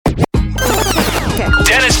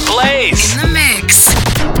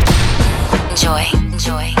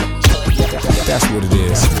That's what it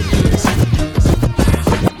is.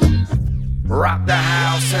 Rock the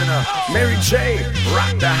house in her. Mary J,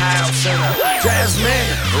 rock the house in her. Jasmine,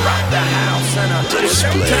 rock the house in her.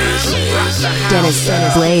 Showtime, rock the house in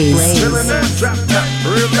her. Blaze. Chillin' up, drop top,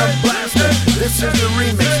 real love blaster. This is the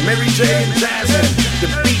remix, Mary J and Jasmine. The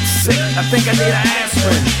beat's sick, I think I need an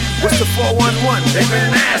aspirin. What's the 411? They've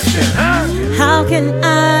been asking, huh? How can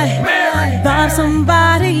I love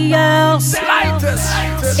somebody else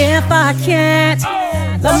if I can't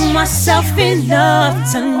love myself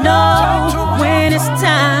enough to know when it's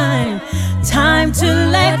time to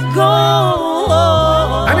let go?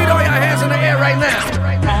 I need all your hands in the air right now.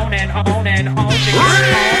 On and on and on.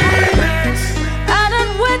 I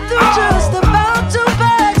done went through just about 2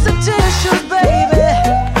 bags of tissues, baby,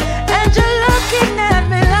 and you're looking at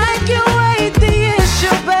me like you ain't the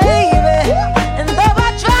issue, baby. And though I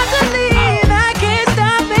tried to leave, I can't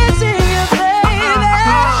stop missing you, baby.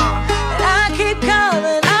 And I keep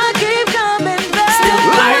coming back. Still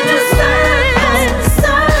like the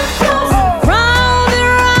circles round and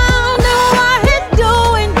round, and why it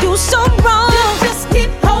doing you so wrong? You just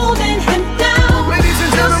keep holding him down. Ladies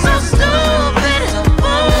and gentlemen, So stupid,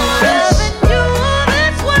 loving you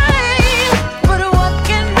this way. But what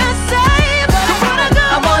can I say? But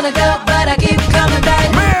I wanna go, but I keep coming back.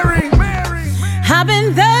 Mary. I've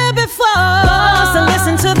been there before, so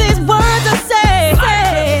listen to these words I say.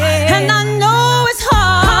 And I know it's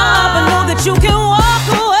hard, but know that you can walk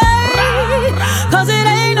away. Cause it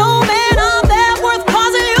ain't no man out there worth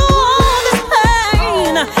causing you all this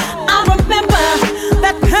pain. I remember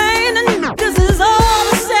that pain and this is all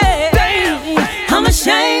the same. I'm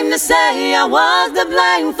ashamed to say I was to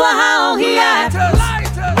blame for how he acted.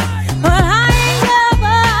 But I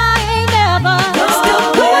ain't never still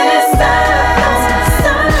going in circles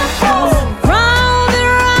round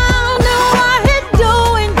and round, and why it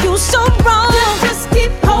doing you so wrong? You just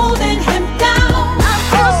keep holding him down. I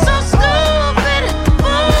feel so stupid,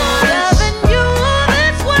 loving you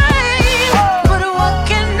this way. But what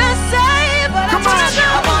can I say? But I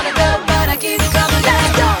wanna go, but I keep coming back.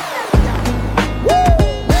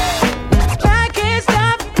 I can't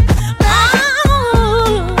stop.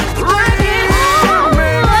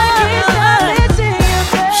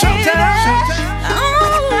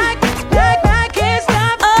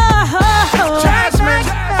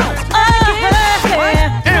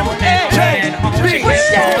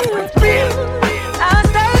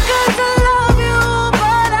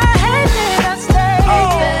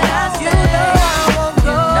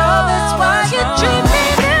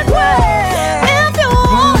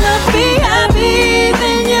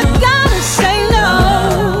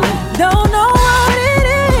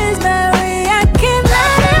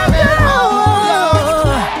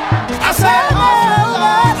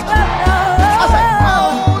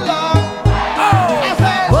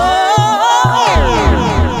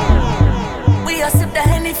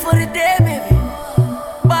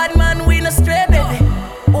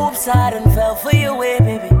 I done fell for your way,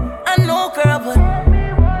 baby. I know, girl, but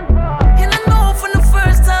and I know from the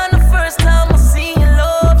first time I seen your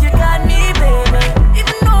love, you got me, baby.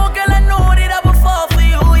 Even though, girl, I know that I would fall for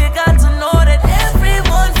you, you got to know that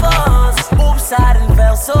everyone falls. Oops, I done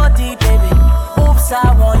fell so deep, baby. Oops,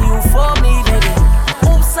 I want you for me, baby.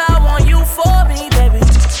 Oops, I want you for me, baby.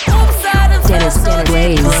 Oops, I done fell so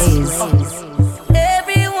deep.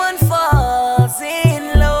 Everyone falls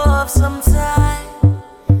in love sometimes.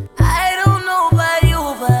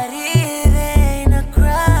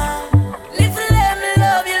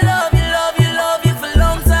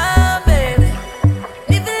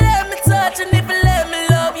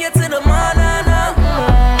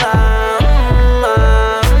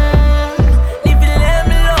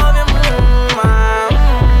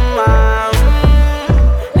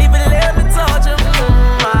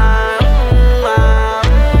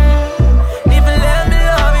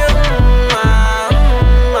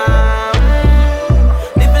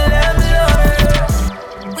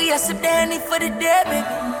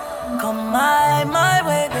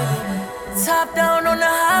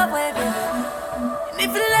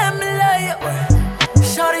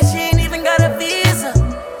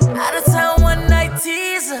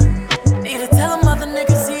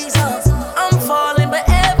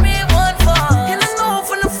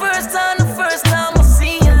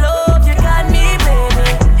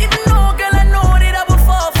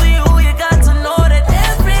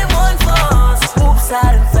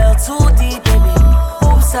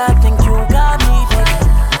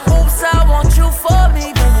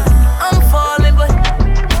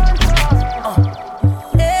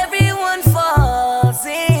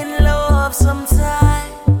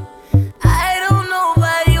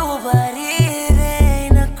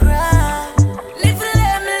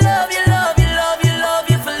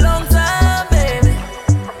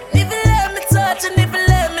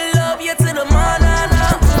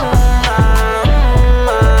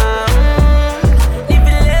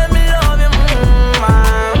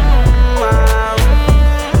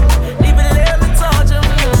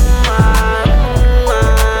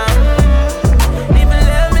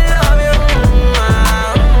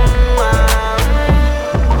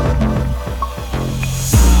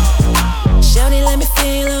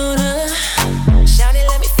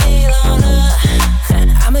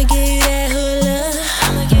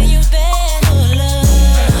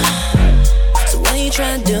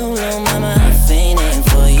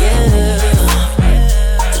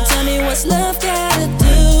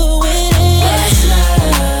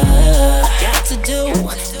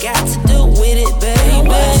 got to do with it, baby.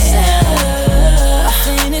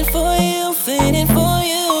 Feeling for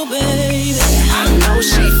you, baby. I know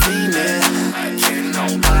she feeling. Can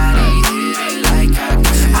nobody hit it like I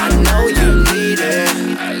can. I know you need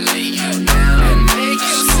it. I lay you down and make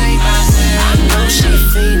you say my name. I know she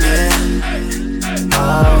feeling.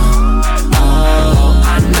 Oh,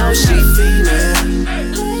 I know she feeling.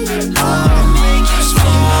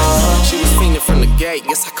 She was fiending from the gate,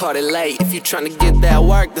 guess I caught it late. If you tryna get that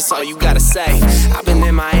work, that's all you gotta say. I've been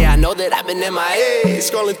MIA, I know that I've been MIA.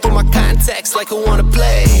 Scrolling through my contacts like who wanna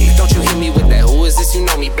play. Don't you hit me with that, who is this, you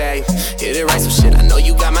know me, babe. Hit it right, some shit, I know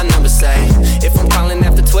you got my number saved. If I'm calling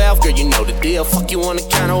after 12, girl, you know the deal. Fuck you on the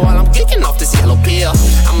counter while I'm kicking off this yellow pill.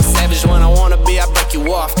 I'm a savage when I wanna be, I break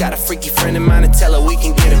you off. Got a freaky friend of mine and tell her we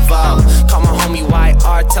can get involved. Call my homie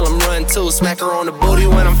YR, tell him run too. Smack her on the booty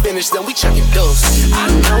when I'm finished, then we chucking deuce. I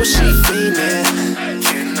know she feeling.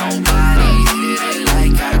 Can nobody hit it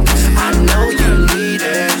like I can. I know you need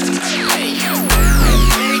it. Lay you down and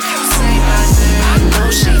make you say my name. I know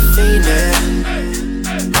she feeling.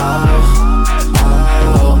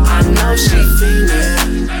 Oh, I know she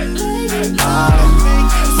feeling.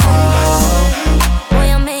 Boy,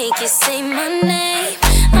 I'll make you say my name.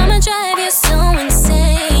 I'ma drive you so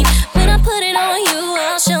insane. When I put it on you,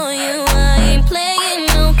 I'll show you I ain't playing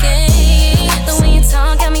no game. The way you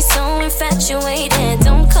talk got me so infatuated.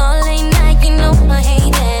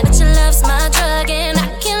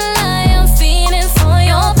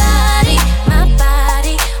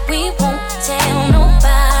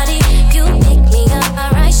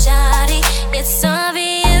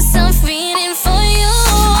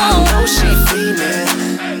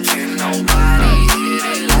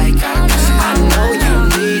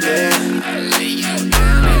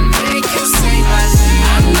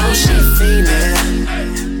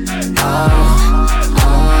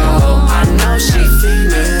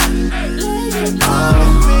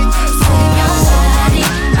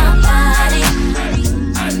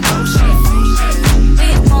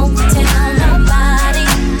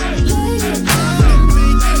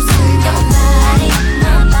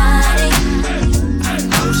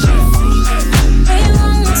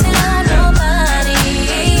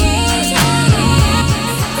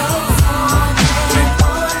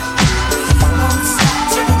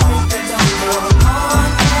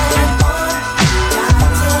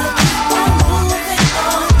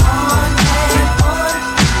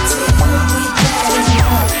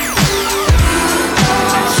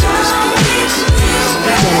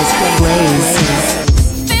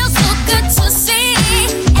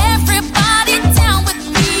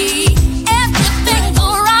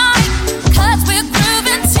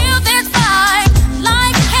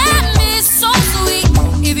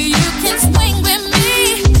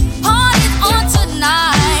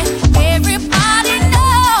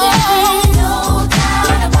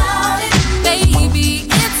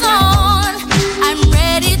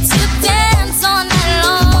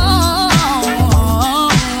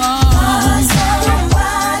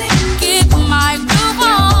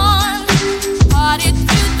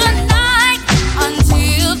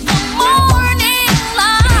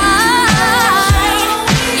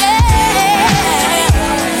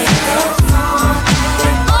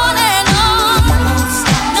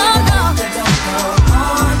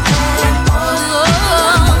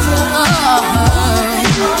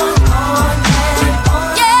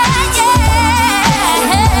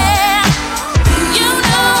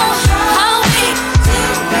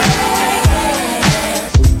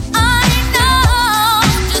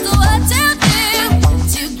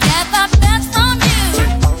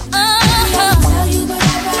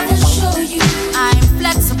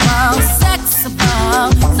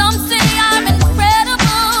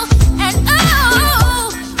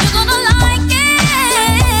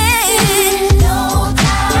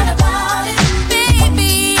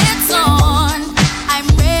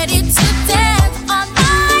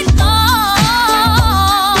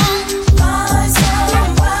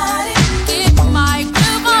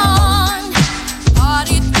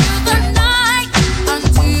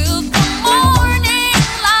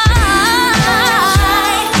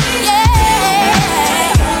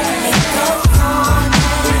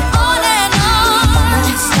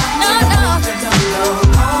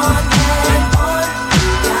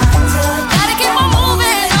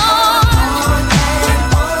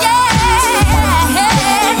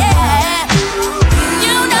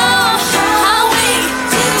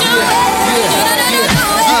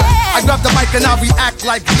 and I react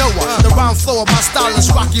like Noah. The rhyme flow of my style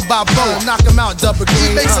is Rocky Balboa. Knock him out, double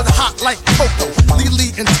green. He makes it hot like Coco,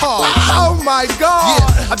 Lily and Tar. Oh my God,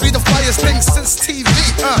 yeah, I be the flyest thing since TV.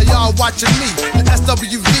 Y'all watching me, the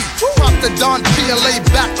SWV. Pop the Don P and lay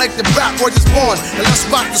back like the rap word is born. And let's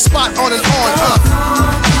rock the spot on and on.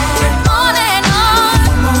 On and on.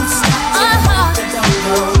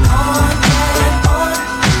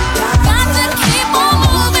 Got to keep on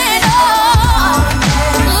moving on.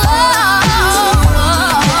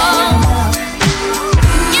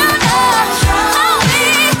 You know how we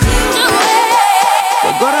do it.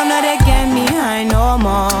 The girl know they get me high no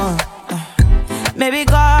more.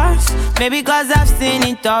 Maybe cause I've seen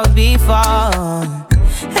it all before.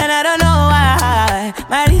 And I don't know why.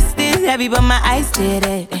 My wrist is heavy but my eyes did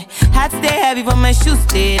it. Hat stay heavy but my shoes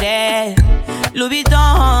did it. Louis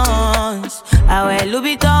Vuittons, I wear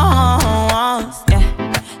Louis Vuittons, yeah.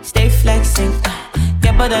 Stay flexing,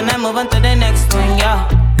 yeah, but then I move on to the next one, yeah.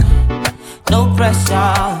 No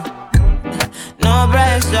pressure, no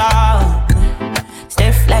pressure.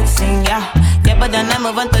 Stay flexing, yeah, yeah, but then I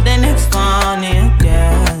move on to the next one,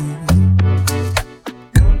 yeah.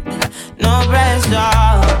 No pressure.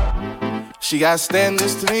 She got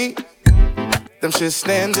standards to me, them shit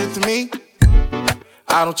standard to me.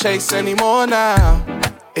 I don't chase anymore now,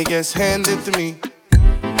 it gets handed to me.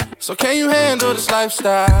 So can you handle this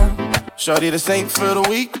lifestyle? Shorty, this ain't for the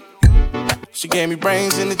weak. She gave me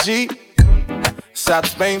brains in the Jeep, South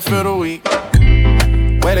Spain for the week.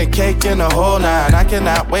 Wedding cake in the whole nine, I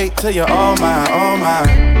cannot wait till you're all mine, all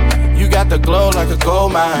mine. You got the glow like a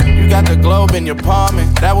gold mine, you got the globe in your palm,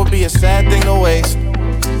 and that would be a sad thing to waste.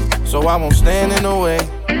 So I won't stand in the way.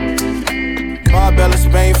 Marbella,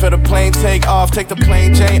 Spain for the plane take off. Take the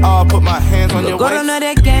plane chain off, put my hands on your waist. Girl, know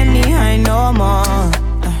they get me high no more.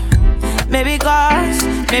 Maybe cause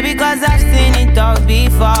I've seen it all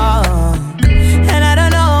before. And I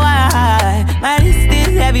don't know why. My wrist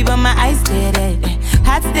is heavy but my eyes did it.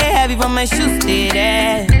 Hat stay heavy but my shoes did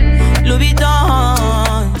it. Louis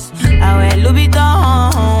Vuittons, I wear Louis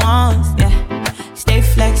Vuittons, yeah. Stay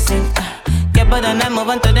flexing, yeah, but then I move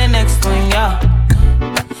on to the next one, yeah.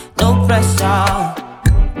 No pressure,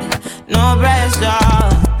 no pressure.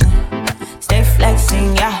 Stay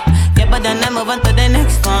flexing, yeah, yeah, but then I move on to the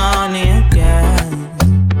next one, yeah.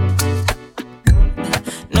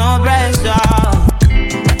 No pressure.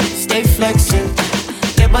 Stay flexing,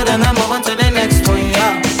 yeah, but then I move on to the next one,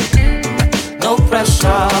 yeah. No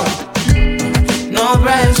pressure, no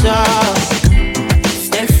pressure.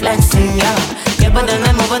 Stay flexing, yeah, but then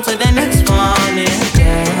I move on to the next one,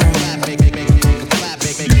 yeah.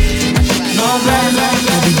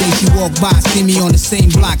 Every day she walk by, see me on the same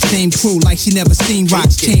block, same crew, like she never seen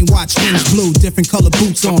rocks. Chain watch, rims blue, different color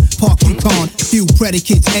boots on, park Yukon. Few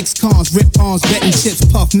predicates, ex-cons, rip arms, betting chips,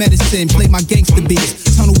 puff medicine, play my gangster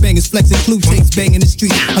beats. Tunnel bangers, flexing clue tapes, banging the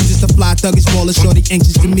street. I'm just a fly thuggish baller, shorty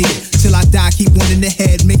anxious to meet. Till I die, keep one in the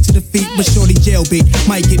head, make to the feet, but shorty jailbait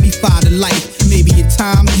might get me fired to life. Maybe in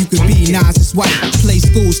time you could be Nas's wife. Play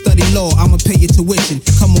school, study law, I'ma pay your tuition.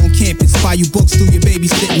 Come on campus, buy you books, do your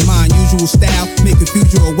babysitting. My unusual style, make a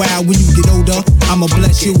future a while. When you get older, I'ma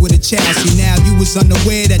bless you with a child. See now you was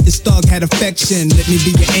unaware that this thug had affection. Let me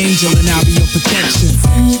be your angel and I'll be your protection.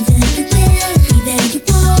 Either you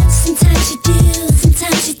want, sometimes you do,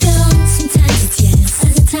 sometimes you don't. Sometimes it's yes,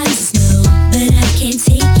 other times it's no. But I can't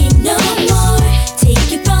take it no more.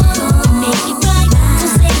 Take it wrong, make it right.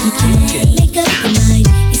 Don't say you can't make up your mind.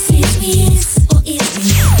 It's yes or it's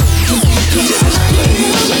no. 'Cause I can't take it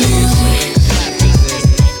no more.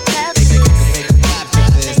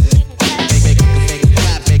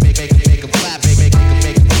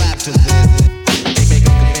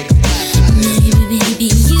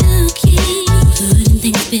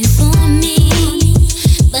 Before me,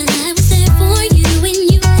 but I was there for you when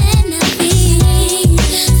you had nothing.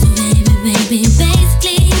 So baby,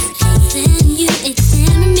 basically, then you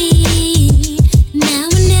examine me. Now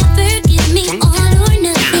or never, give me all or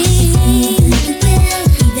nothing.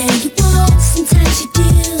 Either you want, sometimes you do,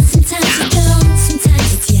 sometimes you don't. Sometimes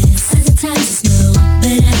it's yes, other times it's no.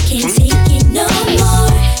 But I can't take it no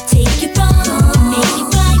more. Take it wrong, make it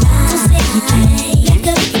right. Don't say you can't make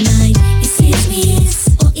up your mind. It's yes.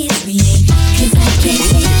 It's me, 'cause I can't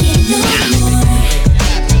take it no more.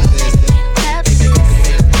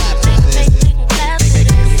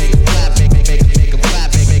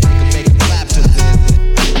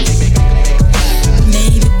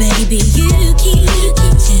 Baby, you keep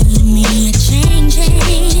telling me you're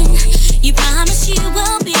changing. You promise you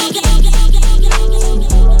will be.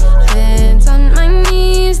 Hands on my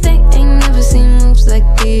knees, they ain't never seen moves like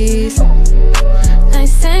these.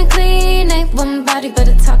 Nice and clean, ain't one body but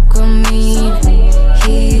a talk on me.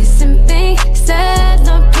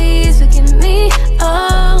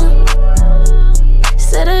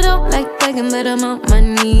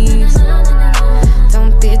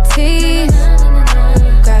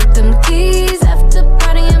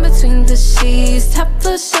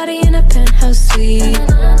 of shawty in a penthouse suite.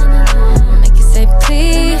 Make you say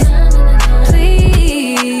please,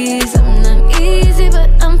 please. I'm not easy, but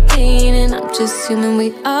I'm fiending. I'm just human,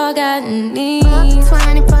 we all got needs.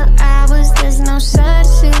 24 hours, there's no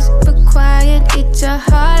searches required. Eat your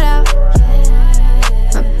heart out.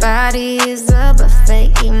 My body is a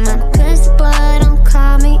buffet. Eat my piss, but don't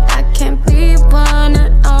call me. I can't be one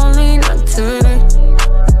and only, not today.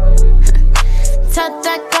 Tell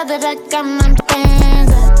that girl that I got my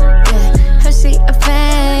bands up, yeah. Her she a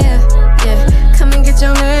fan, yeah. Come and get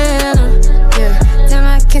your man up, yeah. Damn,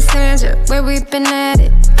 I can't stand you. Where we been at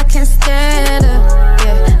it, I can't stand up,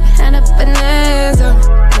 yeah. Hand up bonanza,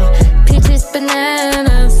 yeah. Peaches,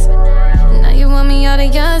 bananas. Now you want me all to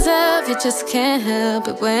yourself. You just can't help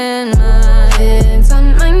it when my head's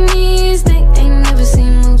on my knees. They ain't never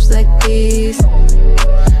seen moves like these.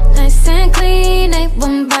 Nice and clean, ain't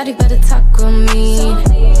one body but a talk on me.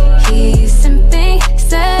 He's simping,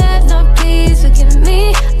 said no please forgive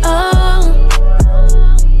me, oh.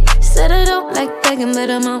 Said I don't like begging but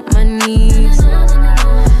I'm on my knees.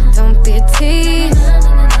 Don't be a tease.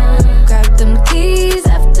 Grab them keys,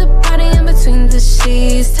 after party in between the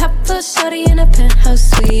sheets. Top floor shorty in a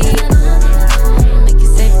penthouse suite. Make you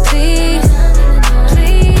say please,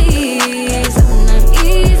 please. I'm not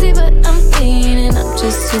easy but I'm fiending. I'm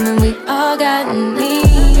just human, we all got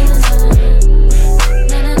needs.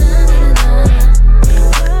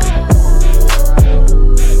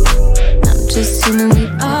 I'm just human, we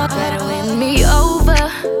all try to win me over,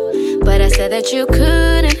 but I said that you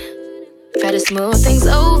couldn't. Try to smooth things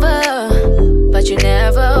over, but you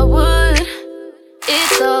never would.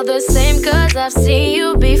 It's all the same cause I've seen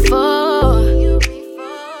you before.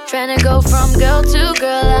 Tryna go from girl to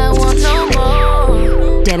girl, I want no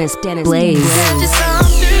more. Dennis Blaze. Just come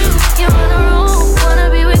through, you're on the road, wanna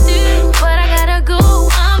be with you, but I gotta go.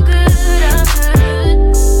 I'm good, I'm good,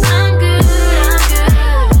 I'm good, I'm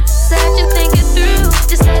good. Said you think it through,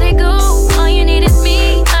 just let it go. All you need is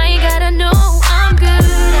me, I ain't gotta know. I'm good,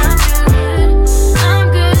 I'm good, I'm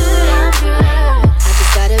good, I'm good. I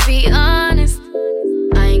just gotta be honest,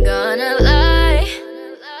 I ain't gonna lie.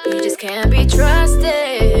 You just can't be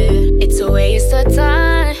trusted, it's a waste of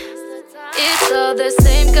time. It's all the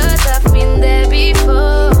same cause I've been there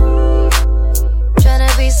before. Tryna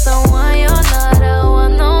be someone you're not, I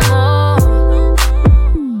want no more.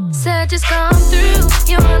 Said just come through,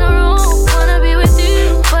 you're on the road, wanna be with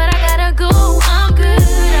you, but I gotta go. I'm good,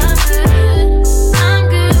 I'm good, I'm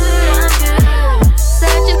good, I'm good.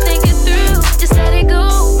 Said you think it through, just let it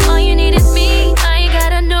go. All you need is me, I ain't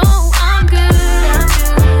gotta know. I'm good, I'm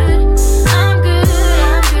good, I'm good,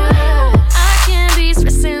 I'm good. I can't be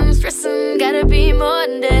stressing, gotta be more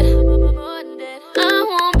than that. I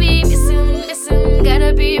won't be missing,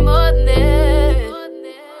 gotta be more than that.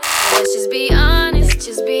 Let's just be honest,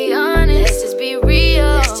 just be honest. Let's just be real,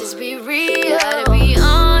 let's just be real. Gotta be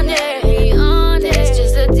honest, that's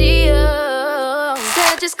just a deal.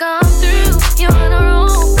 Said just come through, you're on the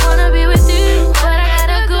road, wanna be with you, but I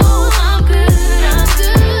gotta go. I'm good, I'm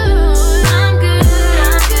good, I'm good,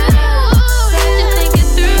 I'm good. Said you think it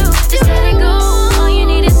through, just let it go. All you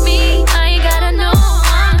need is me, I ain't gotta know.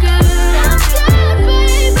 I'm good, I'm good,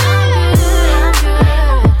 baby. I'm good, I'm good.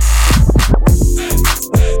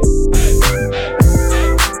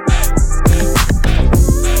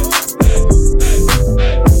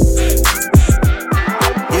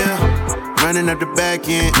 Yeah, running up the back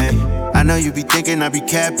end, ayy. I know you be thinking I be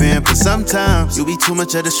capping, but sometimes you be too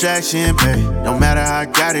much of distraction, babe. No matter how I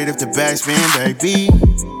got it if the backspin, baby.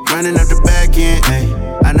 Running up the back end,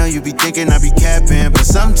 ayy. I know you be thinking I be capping, but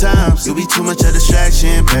sometimes you be too much of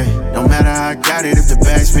distraction, babe. No matter how I got it if the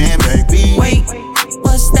backspin, baby. Wait,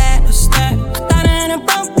 what's that? What's that? I thought an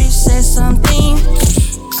broke bitch said something.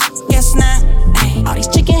 Guess not. Ay, all these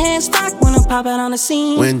chicken heads stock when I pop out on the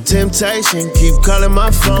scene. When temptation keep calling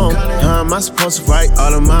my phone, how am I supposed to right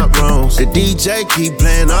all of my wrongs? The DJ keep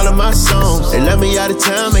playing all of my songs. They let me out of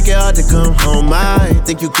town, make it hard to come home. I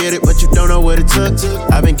think you get it, but you don't know what it took.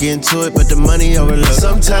 I've been getting to it, but the money overlooked.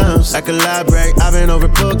 Sometimes, like a library, I've been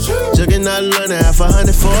overbooked. Jugging out London,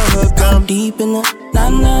 $500 for a hook. I'm deep in the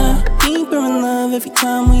nah, deeper in love every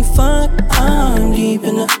time we fuck. I'm deep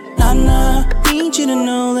in the nah. Need you to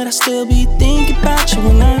know that I still be thinking about you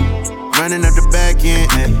when I'm running up the back end,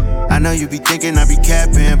 ayy. I know you be thinking I be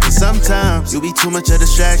capping, but sometimes you be too much of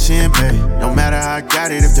distraction, babe. No matter how I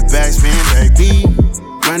got it if the backspin, baby.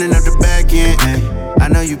 Running up the back end, ayy. I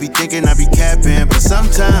know you be thinking I be capping, but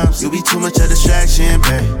sometimes you be too much of distraction,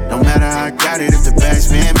 babe. No matter how I got it if the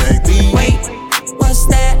backspin, baby. Wait, what's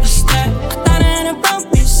that? What's that? I thought an broke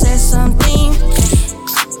bitch said something.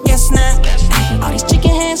 Guess not. All these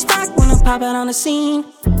chicken heads stock when I pop pop out on the scene.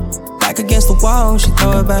 Back against the wall, she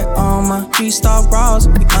throw it back on my 3-star bras.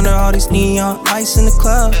 We under all these neon lights in the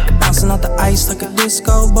club, bouncing off the ice like a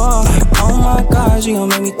disco ball. Oh my God, she gon'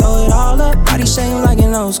 make me throw it all up. Body shaped like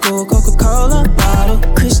an old school Coca-Cola bottle.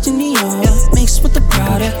 Christian Dior, mixed with the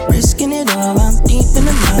Prada, risking it all. I'm deep in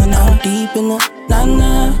the na-na, deep in the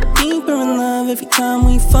na-na, deeper in love every time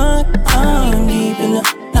we fuck. I'm deep in the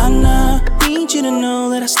na-na. Need you to know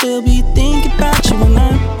that I still be thinking about you when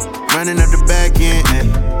I'm running up the back end.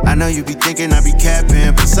 I know you be thinking I be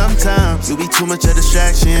capping, but sometimes you be too much of a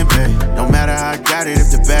distraction, babe. No matter how I got it,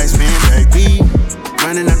 if the backspin, baby.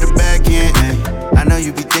 Running up the back end. I know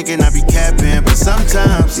you be thinking I be capping, but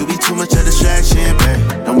sometimes you be too much of a distraction,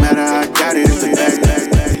 babe. No matter how I got it, if the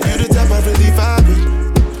backspin. You the type I really vibe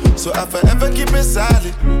with, so I forever keep it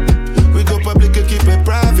solid. We go public and keep it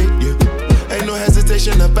private, yeah. Ain't no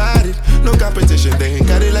hesitation about it, no competition. They ain't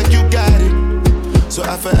got it like you got it, so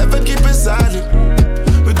I forever keep it solid.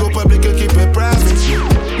 We go public and keep it private,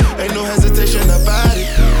 yeah. Ain't no hesitation about it.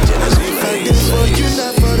 Like this for you,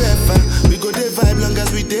 not forever. We go the vibe long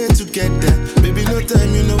as we there together. Baby, no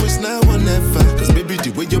time, you know it's now or never. Cause baby,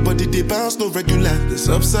 the way your body they bounce, no regular. There's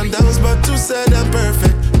ups and downs, but two said I'm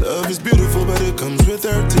perfect. Love is beautiful, but it comes with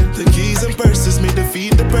hurting. The keys and purses may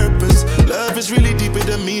defeat the purpose. Love is really deep, it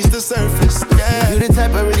meets the surface, yeah. You the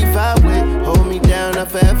type I really vibe with. Hold me down, I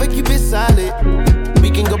forever keep it solid. We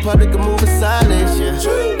can go public and move in silence, yeah.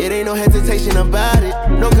 It ain't no hesitation about it.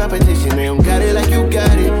 No competition, they don't got it like you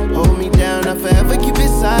got it. Hold me down, I forever keep it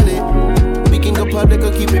solid. We can go public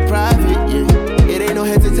or keep it private, yeah. It ain't no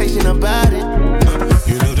hesitation about it.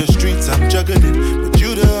 You know the streets I'm juggling, but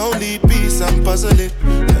you the only piece I'm puzzling.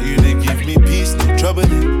 Now you they give me peace, no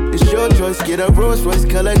troubling. It's your choice, get a Rolls Royce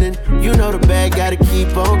coloring. You know the bag gotta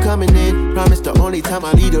keep on coming in. Promise the only time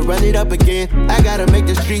I need to run it up again. I gotta make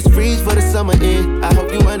the streets freeze for the summer end. I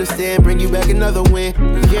hope you understand, bring you back another win.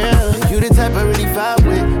 Yeah, you the type I really vibe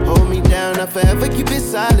with. Hold me down, I forever keep it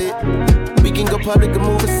solid. We can go public and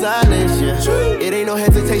move in silence, yeah. It ain't no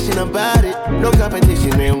hesitation about it. No competition,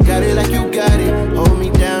 they don't got it like you got it. Hold me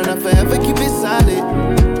down, I forever keep it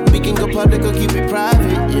solid. We can go public or keep it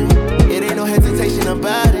private, yeah. It ain't no hesitation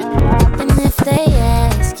about it. And if they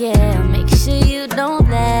ask, yeah, make sure you don't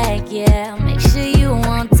lag, yeah. Make sure you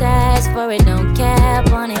won't ask for it, don't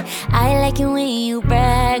cap on it. I like it when you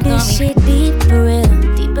brag on me. This shit deep for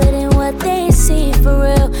real, deeper than what they see for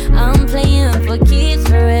real. I'm playing for keeps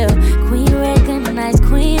for real. Queen recognized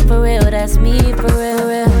queen for real, that's me for real,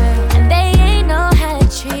 real. And they ain't know how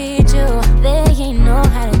to treat you, they ain't know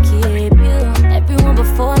how to keep you. Everyone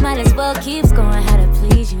before might as well keeps going how to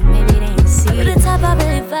please you. Maybe they ain't see you. The type I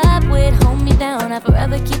really vibe with, hold me down, I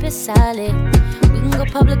forever keep it solid. We can go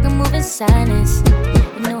public and move in silence.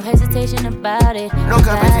 No hesitation about it. No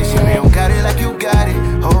competition, they don't got it like you got it.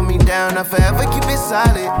 Hold me down, I forever keep it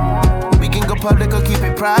solid. We can go public or keep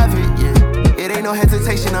it private, yeah. It ain't no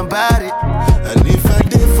hesitation about it. And if I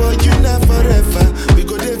did for you, not forever. We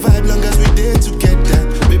go the vibe long as we there together.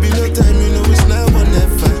 Baby, no time, you know it's now or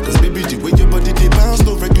never. Cause baby, the way your body they bounce,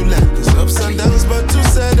 no regular. There's ups and downs, but two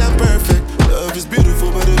said I'm perfect. Love is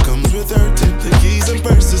beautiful, but it comes with hurting. The keys and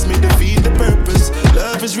purses may defeat the purpose.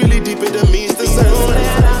 Love is really deep, it means the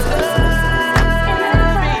surface.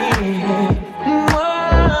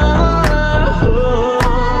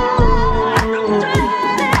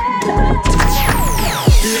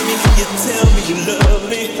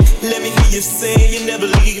 Say you never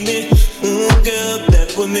leave me, girl,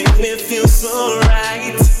 that would make me feel so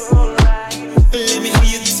right. Let me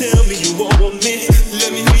hear you tell me you want me. Let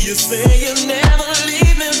me hear you say you'll never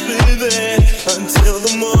leave me, baby, until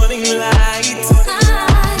the morning light.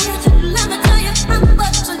 Let me tell you how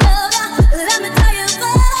much I love you. Let me tell you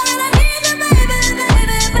that I need you, baby,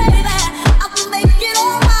 baby, baby. I will make it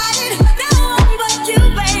alright. No one but you,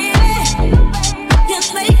 baby. You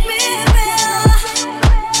make me feel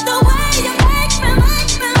the way you make me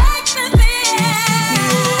feel.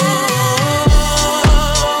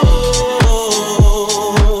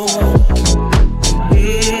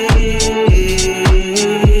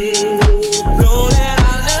 Know that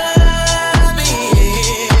I love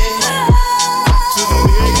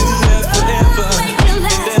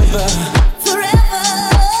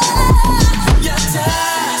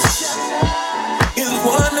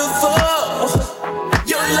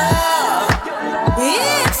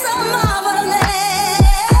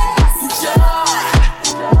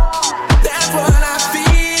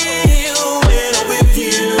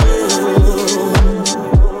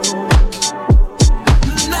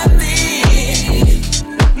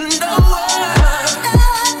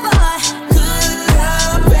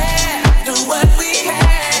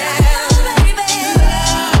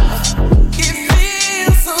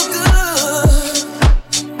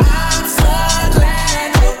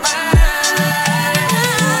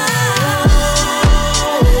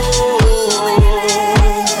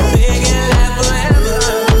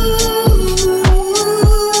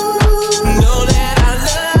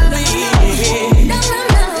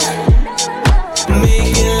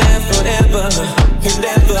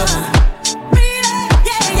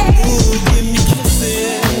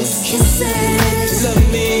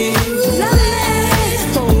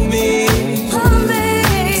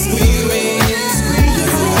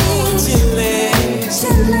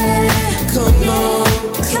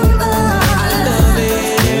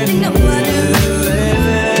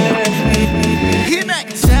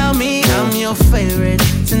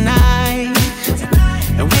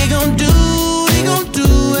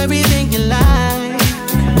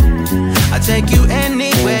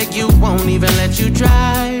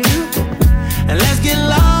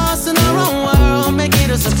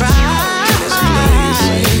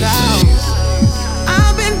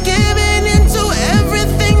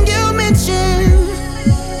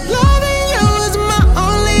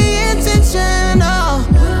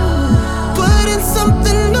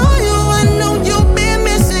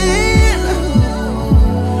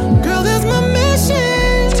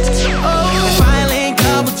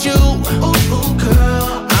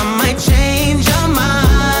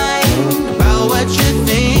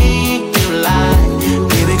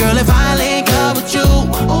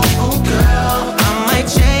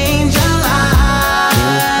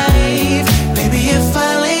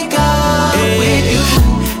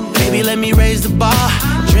raise the bar.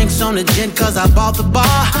 Drinks on the gin cause I bought the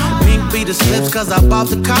bar. Pink be the slips cause I bought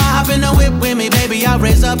the car. Hop in the whip with me, baby, I'll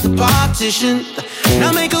raise up the partition.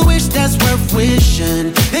 Now make a wish that's worth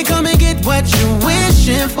wishing. Then come and get what you're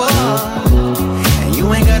wishing for. And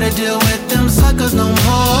you ain't gotta deal with them suckers no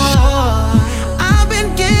more. I've been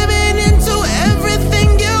giving into everything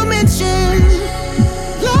you mentioned.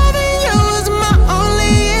 Loving you is my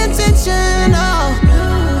only intention. Oh,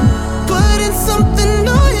 putting something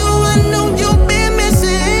on you, I know you've been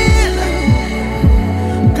missing.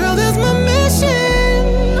 Girl, that's my mission.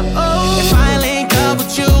 Oh, if I link up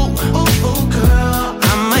with you, girl,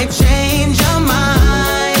 I might change your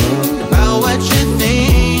mind about what you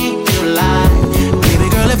think you like. Baby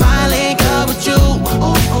girl, if I link up with you,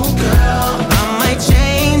 girl, I might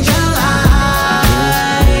change your life.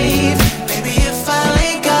 Baby, if I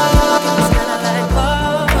link up, it's kinda like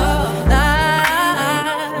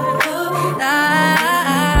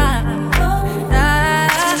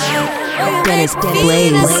Dennis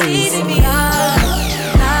Blaze.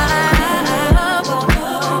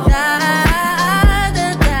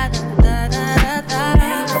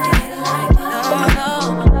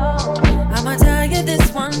 I'ma tell you this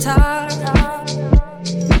one time.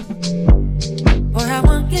 Boy, I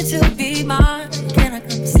want you to be mine. Can I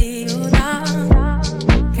come see you now?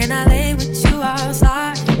 Can I lay with you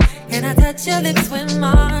outside? Can I touch your lips with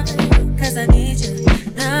mine? Cause I need you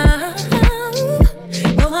now.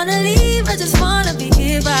 Don't wanna leave, I just wanna be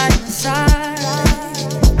here by your side.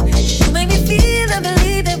 You make me feel and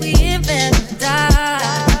believe that we in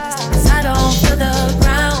paradise. Cause I don't feel the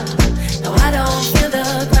ground. No, I don't feel the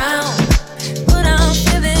ground. But I'm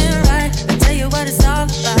feeling right. I tell you what it's all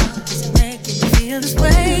about. Just making me feel this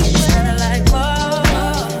way. It's kinda like whoa.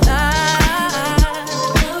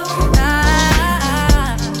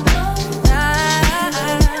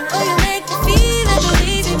 Oh, you make me feel and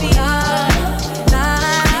believe in me all.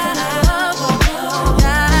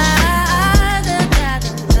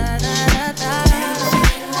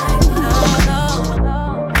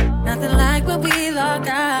 Nothing like when we lock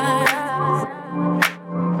eyes.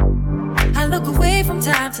 I look away from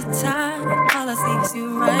time to time. All I see is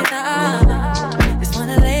you right now. Just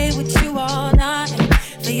wanna lay with you all night.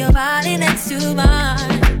 Feel your body next to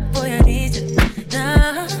mine. Boy, I need you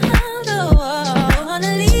now. No, don't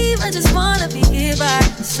wanna leave. I just wanna be here by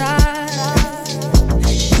your side.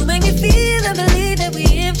 You make me feel and believe that we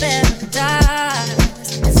in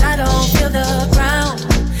paradise. Cause I don't feel the ground.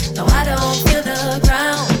 No, I don't feel the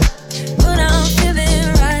ground. But I'm feeling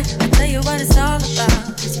right. I tell you what it's all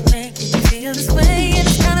about. Just making me feel this way. And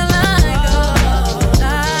it's kinda like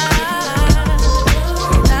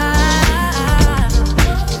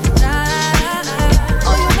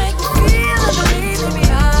oh, you make me feel and believe in me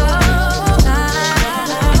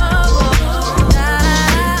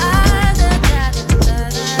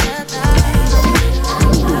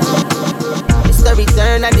It's the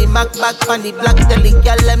return of the Mac back on the black telly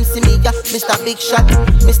girl. Them see me, yeah, Mr. Big Shot,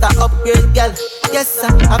 Mr. Upgrade girl. Yes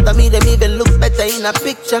sir, after me them even look better in a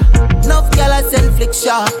picture. Enough girl I send flick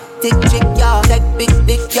shot, tick chick yeah, take big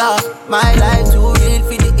dick yeah. My life too real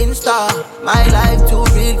for the Insta, my life too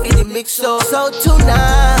real for the mix. So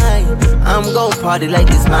tonight I'm gon' party like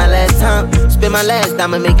it's my last time. Spend my last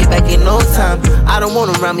dime and make it back in no time. I don't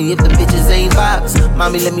want 'em around me if the bitches ain't vibes.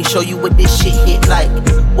 Mommy, let me show you what this shit hit like.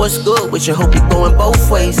 What's good with you? Hope it going both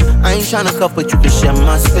ways. I ain't tryna cuff, but you can share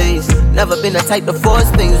my space. Never been the type to force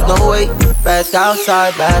things, no way. Back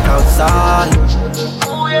outside, back outside.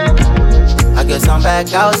 I guess I'm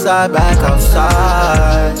back outside, back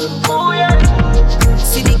outside.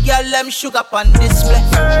 See the girl, let me sugar up on display.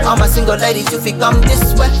 All my single ladies, you think I'm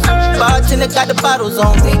this way. Bartender got the bottles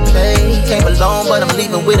on replay. Came alone, but I'm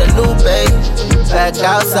leaving with a new babe. Back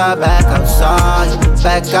outside, back outside.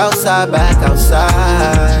 Back outside, back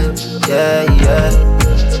outside. Yeah, yeah.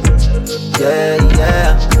 Yeah,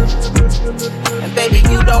 yeah. And baby,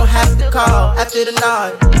 you don't have to call after the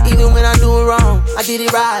night. Even when I do it wrong, I did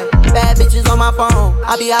it right. Bad bitches on my phone,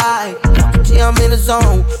 I be high. Yeah, I'm in the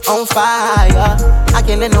zone, on fire. I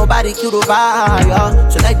can't let nobody kill the fire.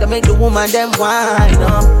 So like to make the woman them whine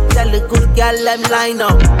up. That little good girl, let me line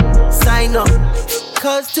up, sign up.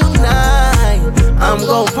 Cause tonight I'm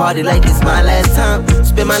gon' party like it's my last time.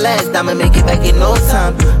 Spend my last dime and make it back in no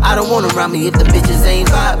time. I don't want around me if the bitches ain't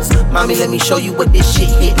vibes. Mommy, let me show you what this shit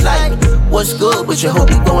hit like. What's good with you? Hope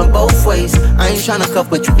it going both ways. I ain't tryna cuff,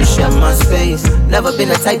 but you can share my space. Never been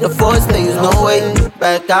the type to force things, no way.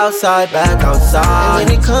 Back outside, back outside. And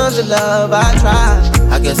when it comes to love, I try.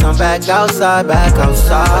 I guess I'm back outside, back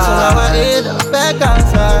outside. So how I end up back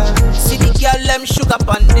outside. See the girl, them sugar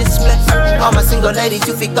on display. All my single ladies,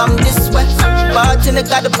 you think I'm this way. Bartender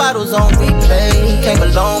got the bottles on replay. Came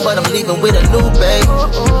alone, but I'm leaving with a new babe.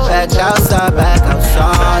 Back outside, back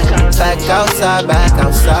outside. Back outside, back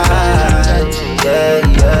outside. Yeah,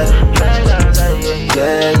 yeah.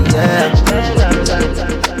 Yeah, yeah.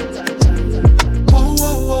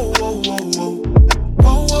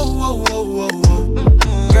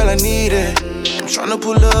 Girl, I need it. I'm tryna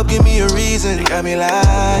pull up, give me a reason. You got me like. I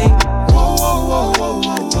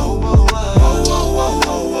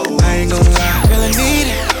ain't gon' lie, girl, I need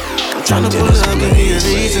it. I'm tryna pull up, give me a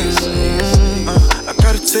reason. I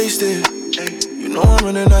gotta taste it. You know I'm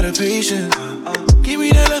running out of patience. Give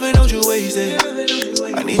me that love and don't you waste it.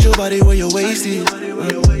 I need your body where your waist is.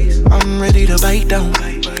 I'm ready to bite down.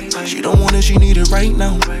 She don't want it, she need it right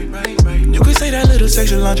now. You can say that little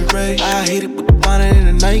sexual lingerie. I hate it with the bonnet and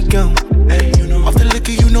the nightgown. Off the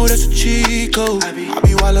liquor, you know that's a cheat code. I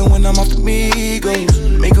be wildin' when I'm off the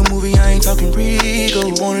Migos. Make a movie, I ain't talking Rigo.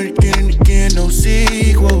 You want it again and again, no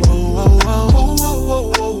sequel.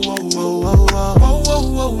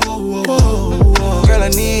 Girl, I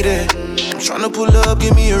need it. I'm tryna pull up,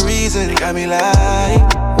 give me a reason. You got me like.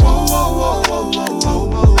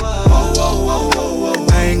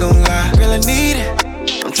 I ain't gon' lie, girl, I need it.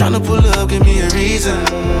 I'm tryna pull up, give me a reason.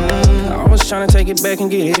 I was tryna take it back and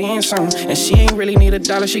get it in some. And she ain't really need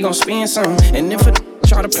 $1, she gon' spend some. And if a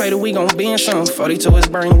try to play that, we gon' bend some. 42 is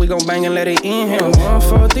burning, we gon' bang and let it in him.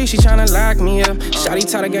 143, she tryna lock me up. Shawty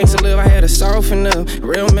taught a gangster live, I had to soften up.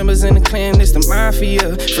 Real members in the clan, it's the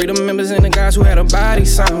mafia. Freedom members and the guys who had a body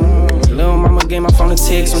song. Lil' mama gave my phone a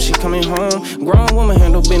text when she coming home. Grown woman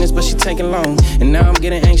handle business, but she taking long. And now I'm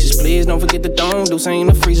getting anxious, please don't forget the dome. Do saying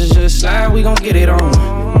the freezer, just slide, we gon' get it on.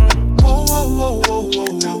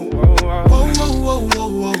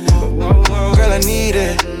 Girl, I need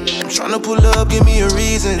it. I'm tryna pull up, give me a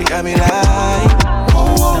reason. You got me like. I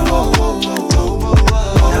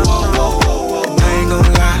ain't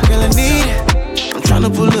gon' lie, girl, I need it. I'm tryna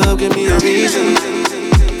pull up, give me a reason.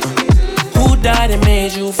 Who died and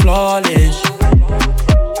made you flawless?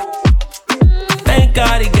 Thank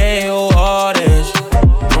God he gave you all this.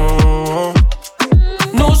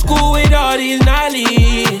 No school with all these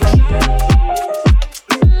knowledge.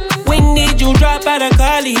 When did you drop out of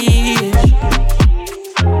college?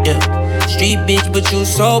 Yeah, street bitch, but you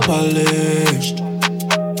so polished.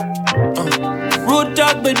 Rude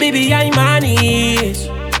talk, but baby, I'm honest.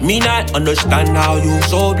 Me not understand how you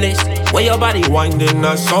so blessed. Where your body winding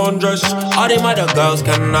a sundress. All them other girls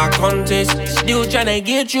cannot contest. Still tryna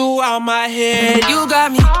get you out my head. You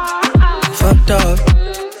got me fucked up,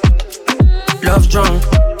 love drunk,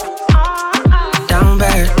 down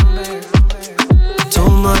bad, too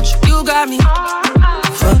much. You got me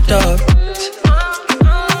fucked up,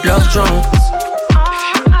 love drunk,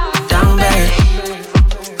 down bad,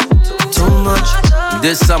 too much.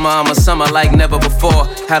 This summer, I'm a summer like never before.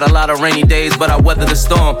 Had a lot of rainy days, but I weathered the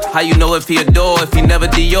storm. How you know if he adore, if he never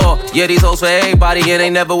Dior? Yeah, these hoes for everybody, and they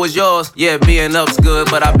never was yours. Yeah, being up's good,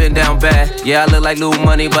 but I've been down bad. Yeah, I look like Lil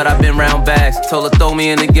Money, but I've been round bags. Told her throw me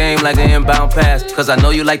in the game like an inbound pass. Cause I know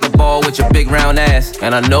you like the ball with your big round ass.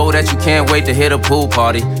 And I know that you can't wait to hit a pool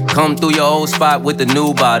party. Come through your old spot with the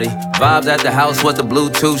new body. Vibes at the house with the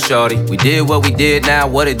Bluetooth shorty. We did what we did, now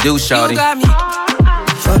what it do, shorty? You got me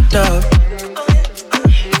fucked up,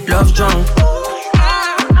 love drunk,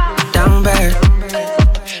 down bad,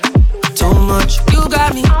 too much. You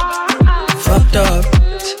got me fucked up,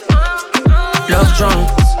 love drunk,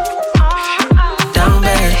 down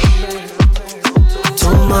bad,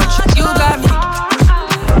 too much. You got me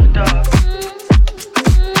fucked up,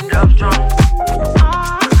 love drunk,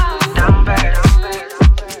 down bad,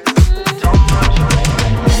 too much.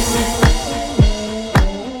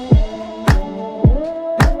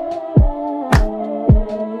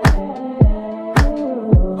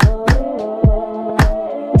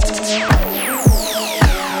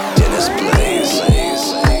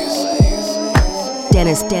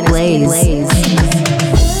 Dennis Blaze.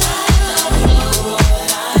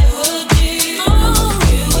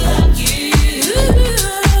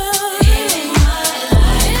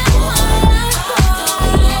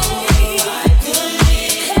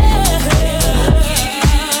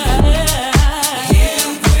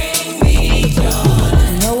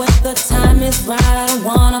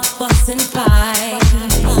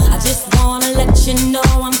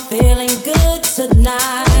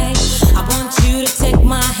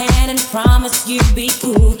 Promise you be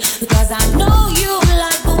cool, because I know you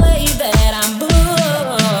like the way that I move.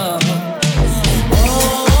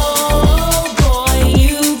 Oh boy,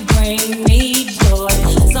 you bring me joy.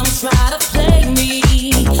 Some try to play me,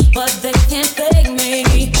 but they can't take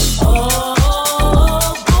me. Oh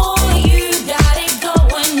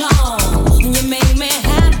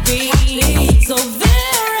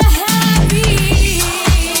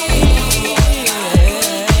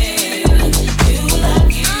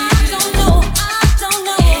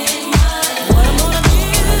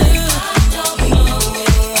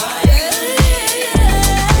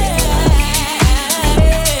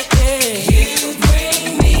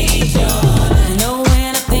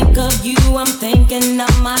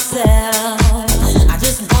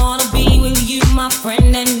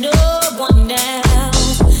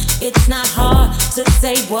It's not hard to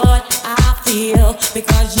say what I feel,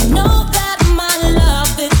 because you know that my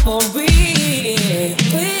love is for real.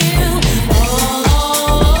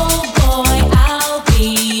 Oh boy, I'll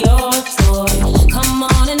be your toy. Come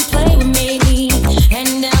on and play with me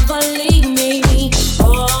and never leave me.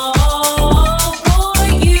 Oh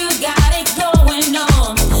boy, you got it going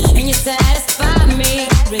on and you satisfy me.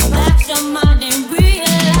 Relax your mind and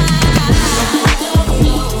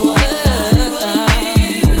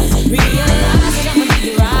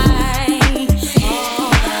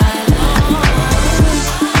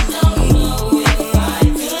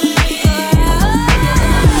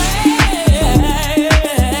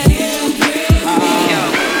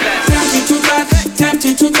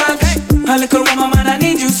a little woman, I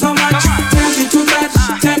need you so much. Tempted to touch,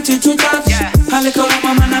 tempted to touch. A little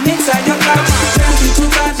woman, I'm inside your couch. Tempted to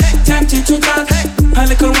touch, tempted to touch. A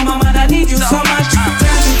little woman, I need you so much.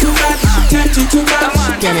 Tempted to touch, tempted to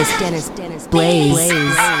touch. Dennis, Blaze.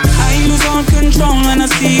 I lose all control when I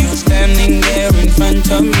see you standing there in front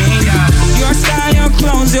of me. Your style, your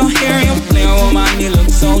clothes, your hair, your play, woman, you look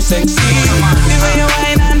so sexy. The way you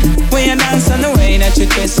whine and way you dance and the way that you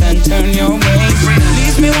twist and turn your waist.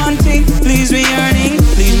 Leaves me wanting, leaves me yearning,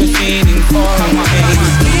 leaves me feeling for a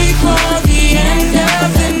taste. Before the end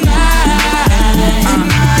of the night,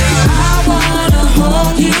 I wanna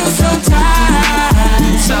hold you so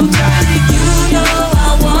tight, so tight. You know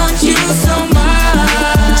I want you so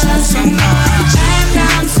much, so much. And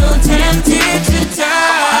I'm so tempted to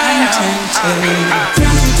die. I'm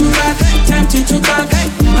tempted to touch, tempted to touch.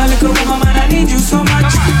 A little woman, I need you so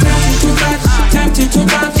much. Tempted to touch, tempted to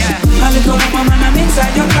touch. A little woman, I'm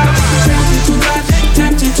inside your couch. Tempted to touch,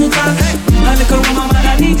 tempted to touch. A little woman,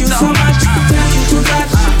 I need you so much. Tempted to touch,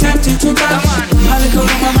 tempted to touch. A little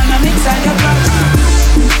woman, I'm inside your couch.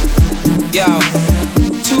 Yo,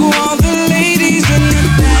 to all the ladies in the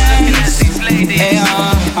dance. Hey, I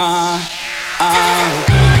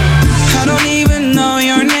don't even know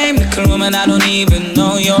your name, little woman, I don't even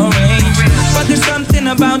know your age. But there's something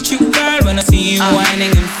about you, girl, when I see you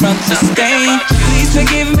whining in front of the stage. Please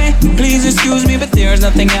forgive me, please excuse me, but there's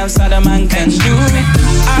nothing else that a man can do.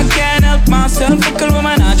 I can't help myself, little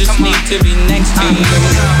woman, I just need to be next to you.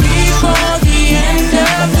 Before the end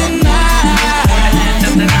of the night,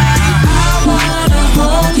 I wanna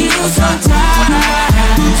hold you so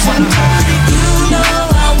tight, so tight. You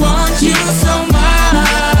know I want you so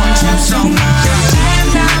much, so much.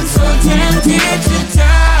 And I'm so tempted to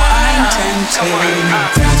die.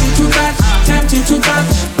 Tempted to touch, tempted to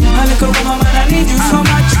touch. A little woman, I need you so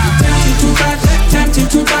much. Tempted to touch, tempted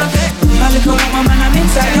to touch. A little woman, I'm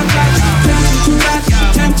inside your clutch. Tempted to touch,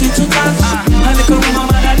 tempted to touch. A little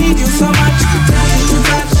woman, I need you so much. Tempted to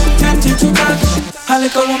touch, tempted to touch. A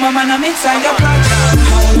little woman, I'm inside your clutch.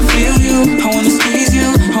 I wanna feel you, I wanna squeeze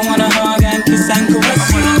you, I wanna hug and kiss and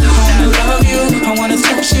caress you. I wanna love you, I wanna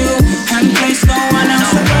touch you, and place no one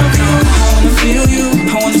else above you. I wanna feel you,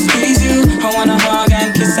 I wanna squeeze you, I wanna hug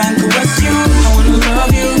and kiss and caress you. I wanna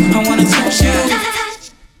love you, I wanna touch you.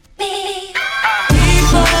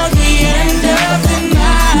 Before the end of the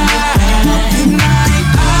night,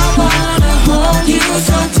 I wanna hold you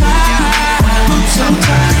so tight, so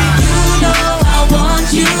tight. You know I want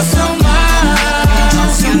you so much,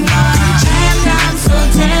 so much. And I'm so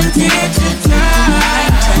tempted to die.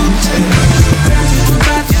 Tempted to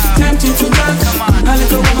touch, tempted to touch. A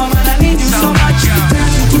little woman, I need you so much.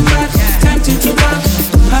 Tempted to touch, tempted to touch.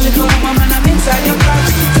 A little woman, I'm inside your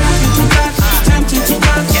couch. Tempted to touch, tempted to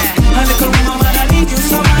touch. A little woman, I need you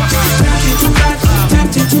so much. Tempted to touch,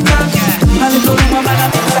 tempted to touch. A little woman,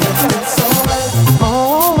 I'm inside your couch.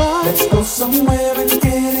 Alright, let's go somewhere and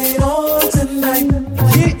get it on tonight.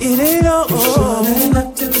 Get it on. Try not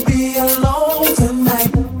to be alone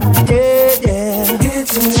tonight. Yeah, yeah.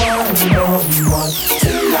 It's one tonight.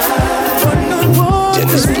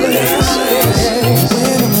 Dennis Blaze.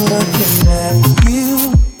 When I'm looking at you,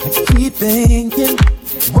 I keep thinking,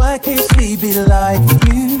 why can't she be like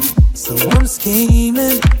you? So I'm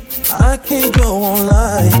scheming, I can't go on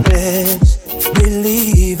like this.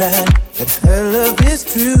 Believing that her love is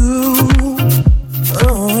true.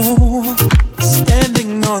 Oh,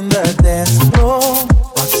 standing on the dance floor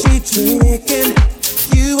while she tricking.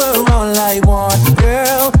 You are all I want,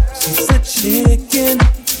 girl. She's a chicken.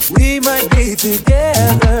 We might be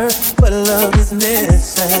together, but love is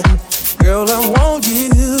missing. Girl, I want you,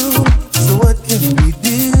 so what can we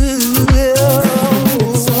do?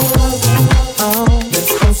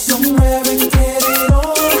 Let's go somewhere and get it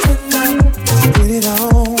on tonight. Get it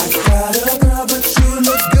on. I got a girl, but you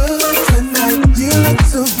look good tonight. You look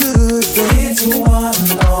so good, baby. It's one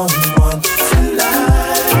on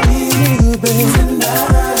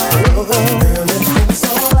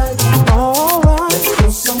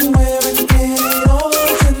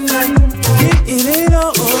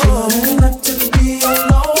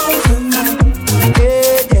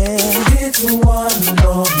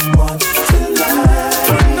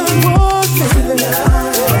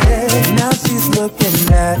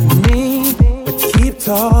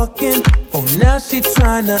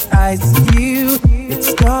trying to ice you. Let's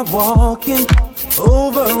start walking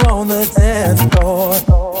over on the dance floor.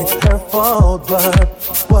 It's her fault, but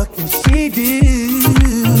what can she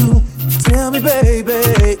do? Tell me,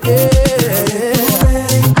 baby, yeah.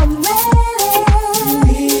 I'm ready.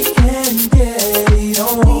 We can get it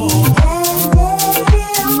on.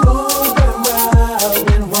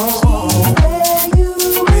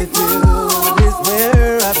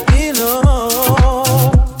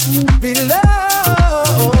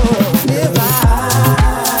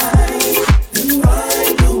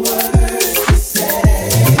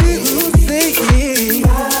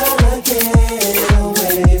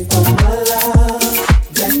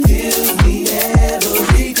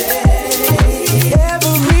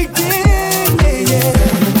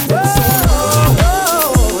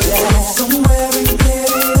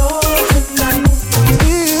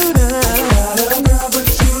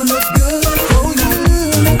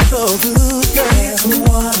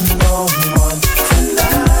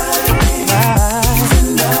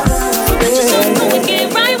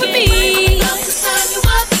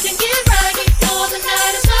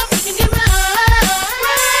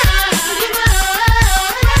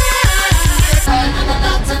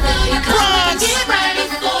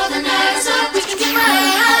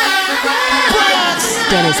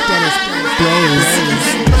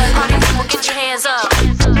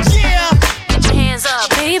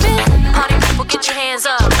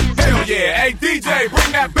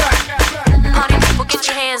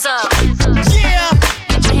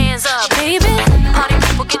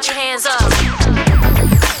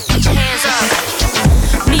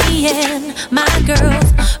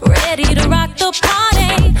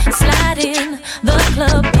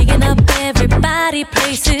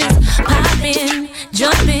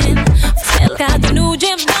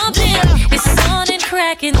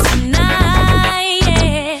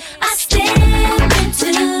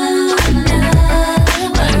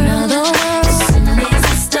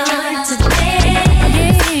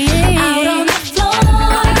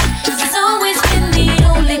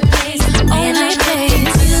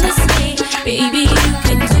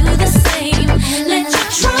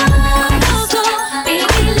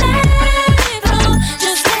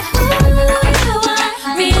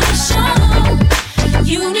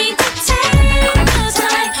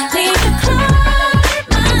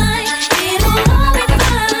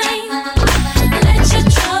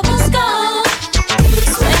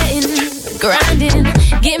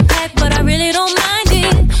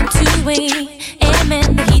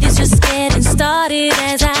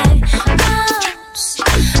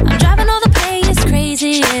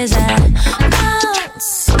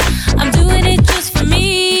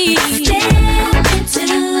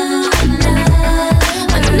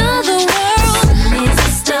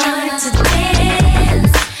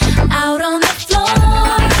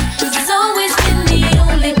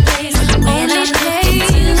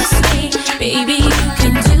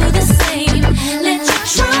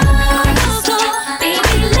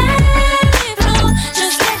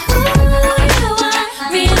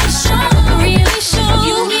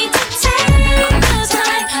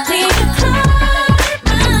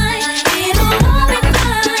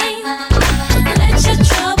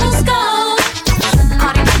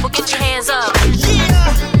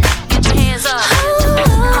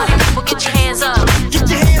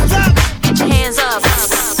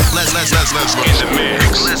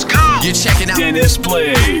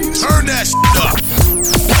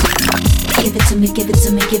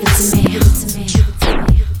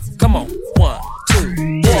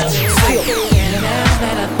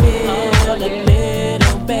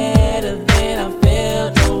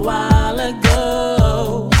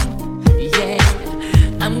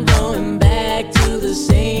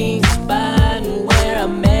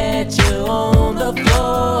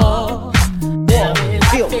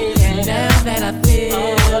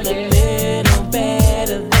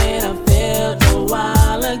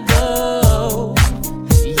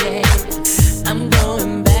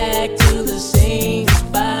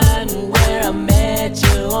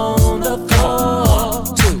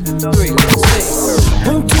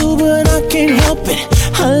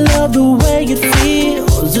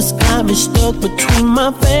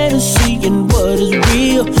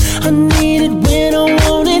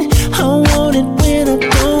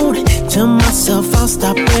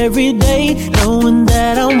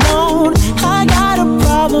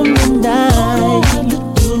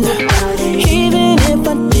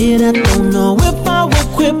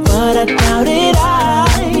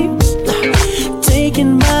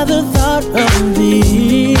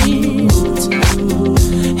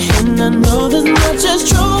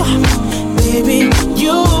 Baby,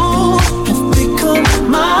 you have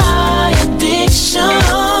become my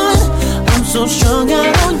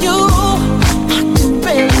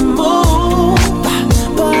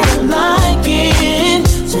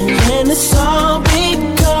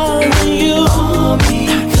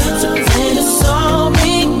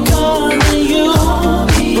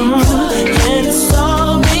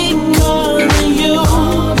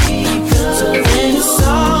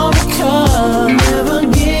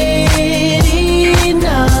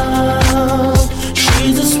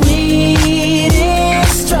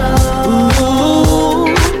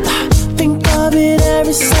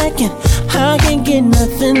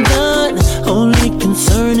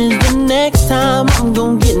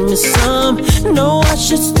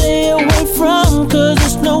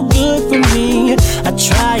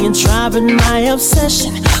I've been my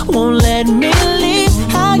obsession, won't let me leave.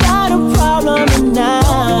 I got a problem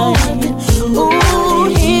tonight. Ooh,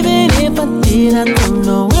 even if I did, I don't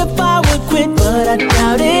know if I would quit, but I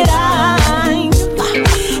doubt it. I'm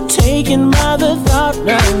taken by the thought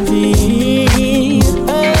of it.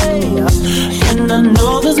 Hey. And I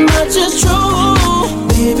know this much is true,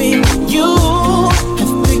 baby. You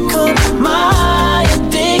have become my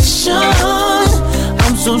addiction.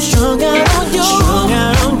 I'm so strung out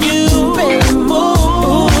on you, baby, move.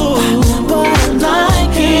 But I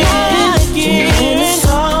like it, it's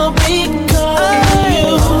all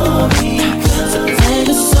because of you. So take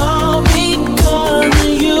it's all because of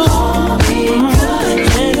you.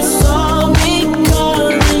 And it's all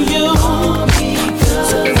because of you.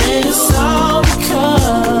 So take it's all because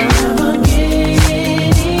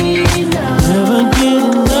never get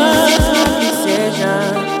enough.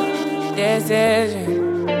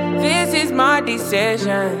 Decision. This is my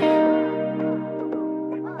decision.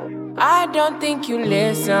 I don't think you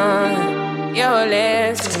listen. You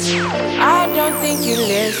listen. I don't think you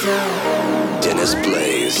listen. Dennis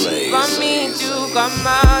Blaze. For me to come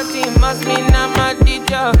out, it must mean I'm a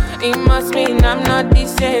teacher. It must mean I'm not the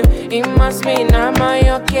same. It must mean I'm on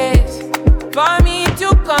your case. For me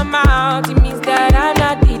to come out, it means that I'm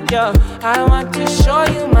not the teacher. I want to show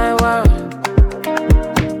you my world.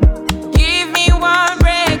 Give me one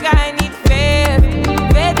break, I need faith.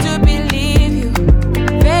 Faith to believe you,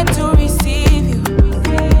 faith to receive you.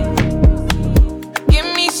 Give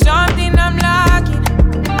me something I'm lacking,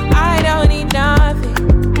 I don't need nothing.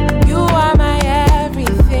 You are my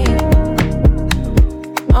everything.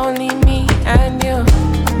 Only me and you,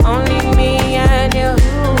 only me and you,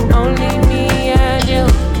 only me and you,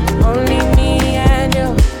 only me and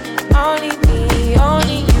you, only me,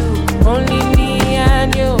 only you, only me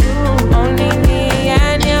and you, only me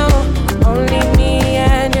and you, only me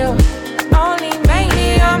and you, only make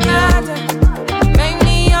me your matter, make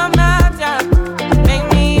me your matter, make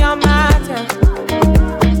me your matter.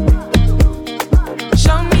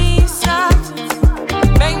 Show me your substance,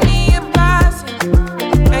 make me a person,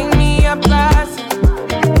 make me a person.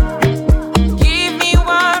 Give me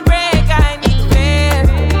one break, I need faith,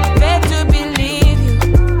 faith to believe you,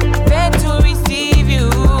 faith to receive you.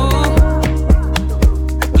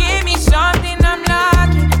 Give me something I'm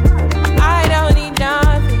lacking, I don't need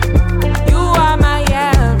nothing. You are my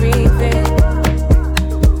everything.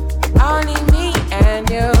 Only me and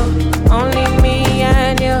you, only me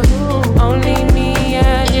and you, only me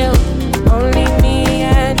and you, only me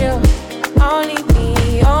and you, only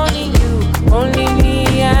me, only you, only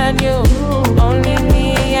me and you, only me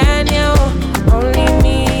and you, only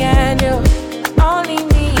me and you, only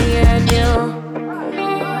me and you.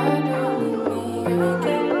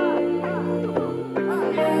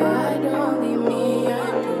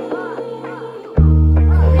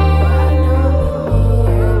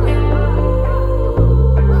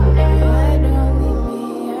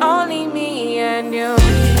 Only me and you. Only me and me. Only me and you.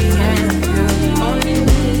 Only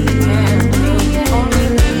me and me.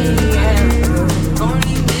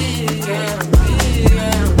 Only me and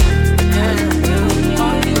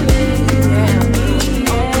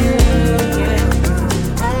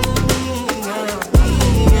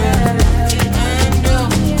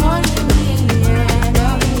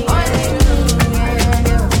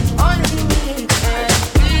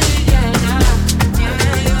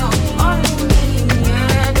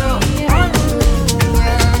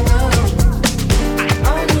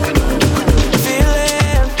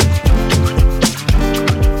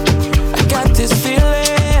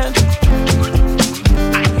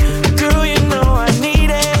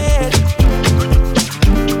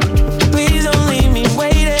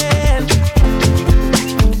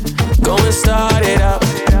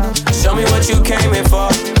me.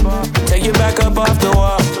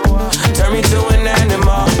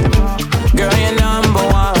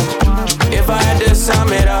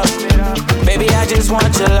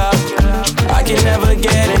 Want your love, I can never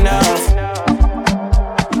get enough.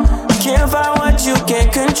 Can't find what you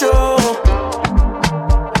can't control.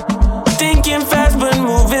 Thinking fast but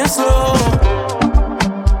moving slow.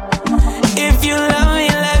 If you love me,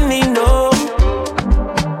 let me know.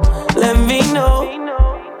 Let me know.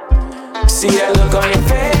 See that look on your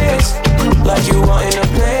face, like you wanting to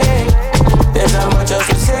play. There's not much else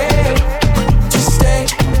to say. Just stay,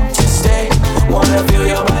 just stay. Wanna feel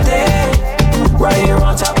your body right here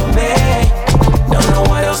on top of me. Don't know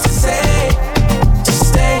what else to say. Just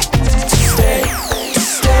stay, just stay,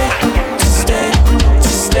 just stay, just stay,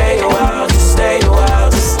 just stay a while, just stay a while,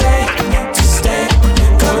 just stay, just stay.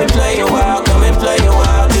 Come and play a while, come and play a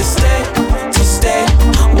while, just stay, just stay.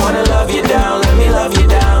 Wanna love you down, let me love you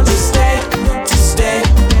down, just stay.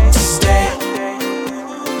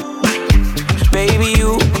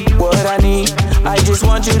 just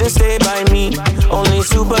want you to stay by me. Only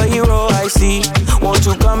superhero I see. Won't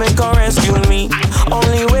you come and come rescue me?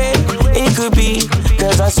 Only way it could be,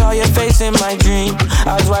 cause I saw your face in my dream.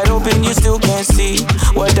 Eyes wide open, you still can't see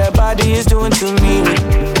what that body is doing to me.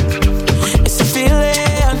 It's a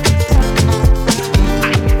feeling,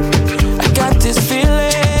 I got this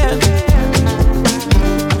feeling.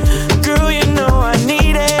 Girl, you know I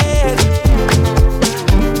need it.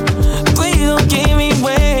 Please don't keep me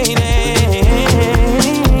waiting.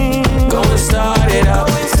 Go and start it up.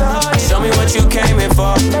 Show me what you came in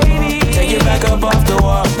for. Take it back up off the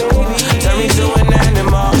wall. Turn me to an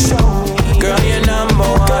animal. Girl, you're number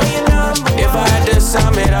one. If I had to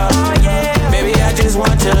sum it up, baby, I just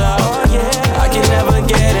want your love. I can never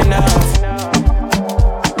get enough.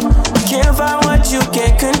 Can't find what you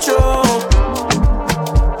can't control.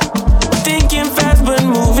 Thinking fast but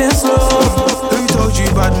moving slow. Who told you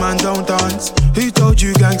bad man don't dance? Who told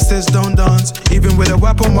you gangsters don't dance? Even with a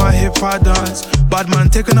whip on my hip I dance. Bad man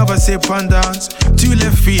take another sip and dance. 2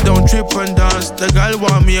 left feet don't trip and dance. The girl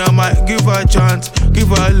want me, I might give her a chance. Give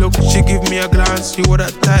her a look, she give me a glance. You wore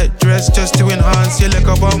that tight dress just to enhance. You like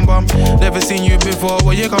a bum bum. Never seen you before,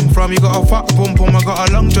 where you come from? You got a fat pum pum, I got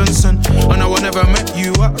a long Johnson. I know I never met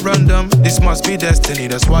you at random. This must be destiny,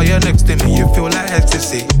 that's why you're next to me. You feel like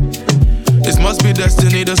ecstasy. This must be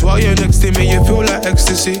destiny, that's why you're next to me. You feel like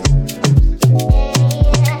ecstasy.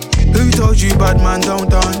 Who told you bad man don't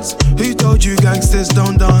dance? Who told you gangsters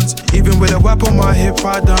don't dance? Even with a whip on my hip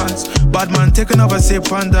I dance. Bad man take another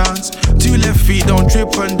sip and dance. 2 left feet don't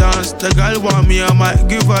trip and dance. The girl want me, I might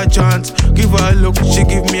give her a chance. Give her a look, she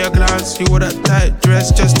give me a glance. You wore that tight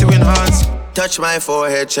dress just to enhance. Touch my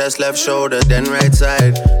forehead, chest, left shoulder, then right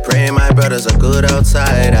side. Pray my brothers are good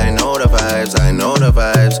outside. I know the vibes, I know the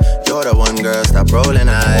vibes. You're the one girl, stop rolling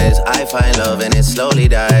eyes. I find love and it slowly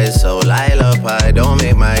dies. So lullaby, don't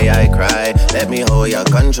make my eye cry. Let me hold your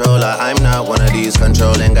controller. I'm not one of these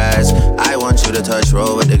controlling guys. I want you to touch,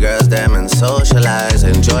 roll with the girls, them and socialize.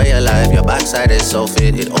 Enjoy your life, your backside is so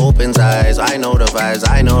fit, it opens eyes. I know the vibes,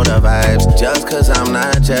 I know the vibes. Just cause I'm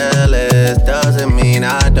not jealous doesn't mean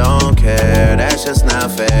I don't care. That's just not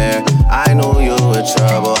fair. I knew you were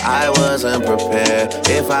trouble, I wasn't prepared.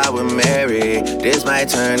 If I were married, this might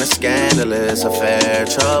turn a scandalous affair.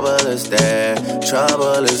 Trouble is there,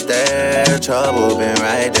 trouble is there. Trouble been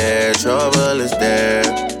right there, trouble is there.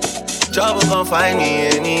 Trouble gon' find me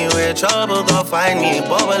anywhere. Trouble gon' find me,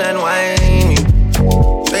 bubble and whiny.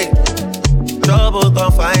 Hey. Trouble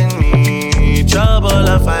gon' find me.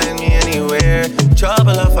 Trouble'll find me anywhere.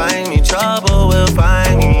 Trouble'll find me, trouble will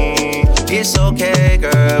find me. It's okay,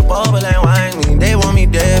 girl, bubble and whine me. They want me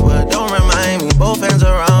dead, but don't remind me. Both hands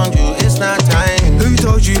around you, it's not time. Who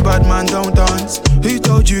told you bad man don't dance? Who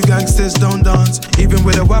told you gangsters don't dance? Even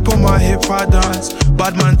with a whip on my hip I dance.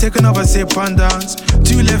 Bad man take another sip and dance.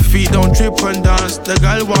 2 left feet don't trip and dance. The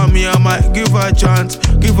girl want me, I might give her a chance.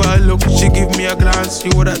 Give her a look, she give me a glance.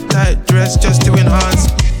 You wore that tight dress just to enhance.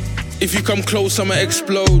 If you come close, I'ma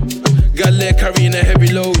explode. Got leg carrying a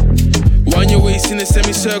heavy load. Wind your waist in a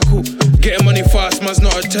semicircle. Getting money fast, man's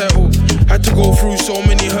not a turtle. Had to go through so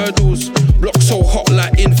many hurdles. Block so hot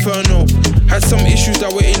like inferno. Had some issues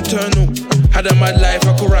that were internal. Had a mad life,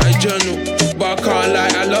 I could write a journal. But I can't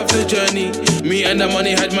lie, I love the journey. Me and the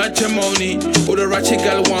money had matrimony. All the ratchet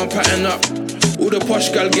gal want pattern up. All the posh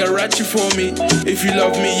gal get ratchet for me. If you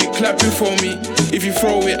love me, you clap it for me. If you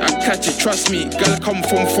throw it, I catch it, trust me. Gal come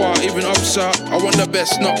from far, even up, sir. I want the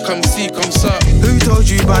best, not come see, come sir. Who told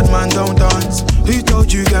you bad man don't dance? Who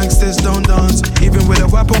told you gangsters don't dance? Even with a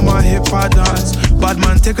whip on my hip I dance. Bad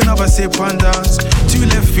man take another sip and dance. 2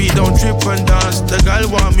 left feet don't trip and dance. The girl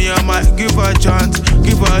want me, I might give her a chance.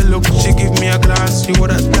 Give her a look, she give me a glance. You wore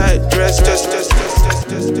that tight dress, just.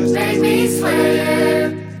 Make me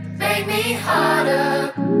sweat, make me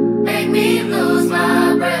harder, make me lose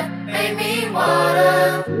my breath, make me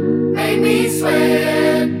water, make me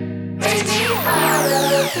sweat, make me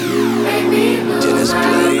harder, make me lose my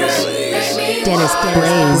breath, make me Dennis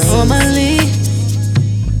Blaze. Normally,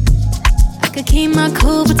 I could keep my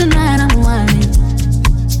cool, but tonight I'm whining.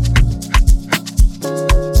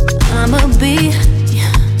 I'ma be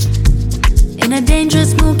in a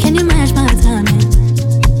dangerous mood. Can you match my timing?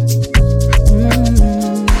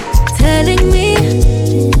 Telling me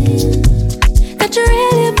that you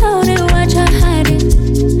really about it, what you're hiding.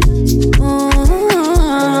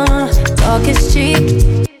 Talk is cheap,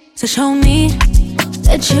 so show me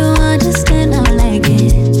that you understand I like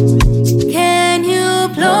it. Can you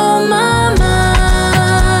blow my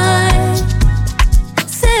mind?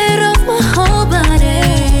 Set off my whole body.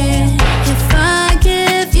 If I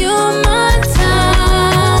give you my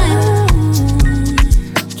time,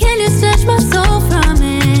 can you snatch my soul from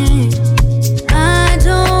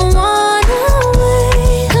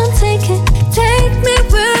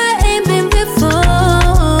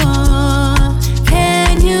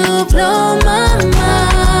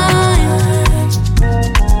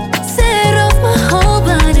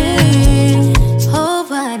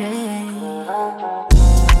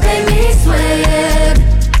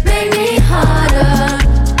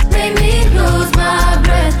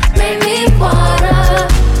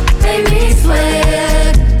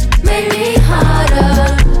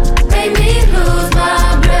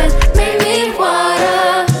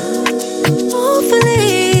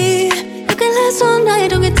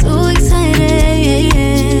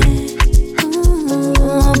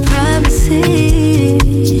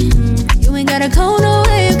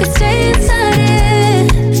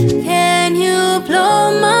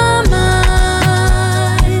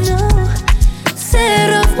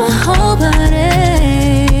My whole body